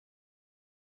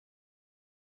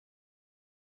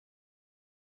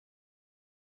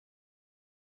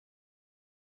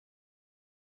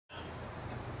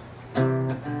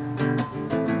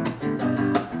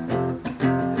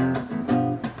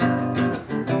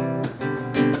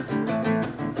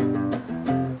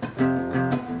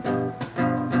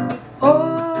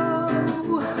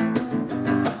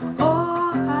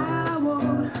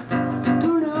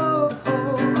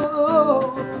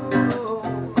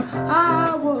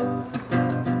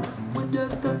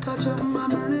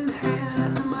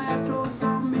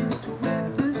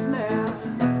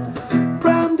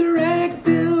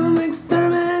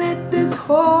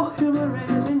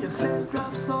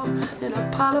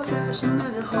blood flashing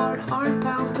in your heart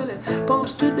pounds till it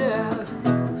pumps to death.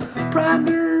 Prime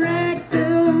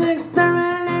directive makes them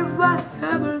relive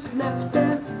whatever's left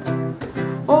there.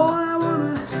 All I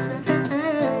wanna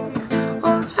say,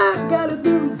 all I gotta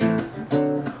do,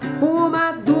 who am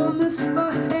I doing this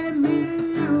for? Hey, me and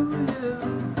you, yeah.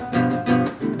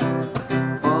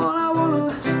 All I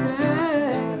wanna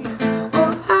say,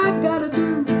 all I gotta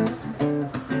do,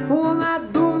 who am I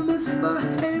doing this for?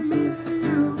 Hey, me and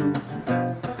you.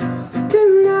 To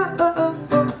know,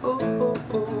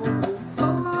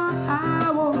 all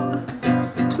I want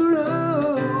to know,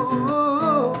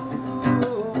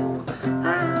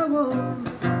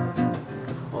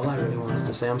 all I really want is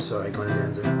to say I'm sorry, Glenn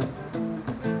Danzig.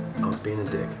 I was being a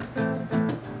dick.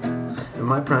 And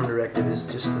my prime directive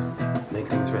is just to make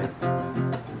things right.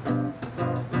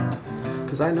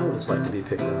 Because I know what it's like to be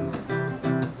picked on.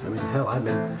 I mean, hell, I've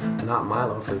been not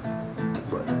Milo for,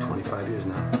 what, 25 years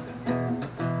now.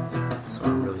 So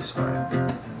I'm really sorry.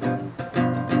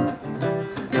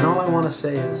 And all I want to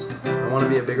say is, I want to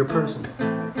be a bigger person.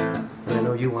 And I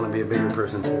know you want to be a bigger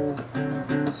person too.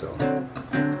 So,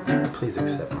 please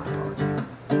accept my apology.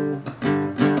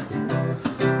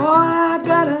 All I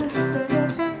gotta say,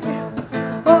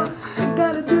 all I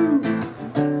gotta do,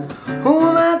 who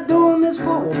am I doing this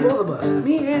for? Well, both of us,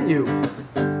 me and you.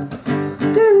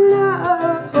 To know,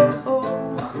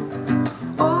 all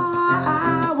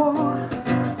I want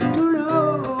to know,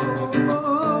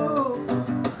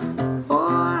 all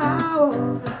I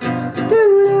want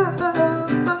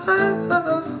to know,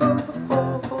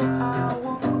 all I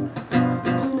want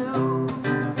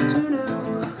to know,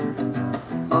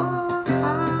 all I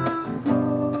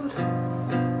want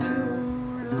to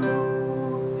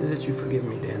know. Is that you forgive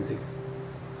me, Danzig?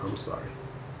 I'm sorry.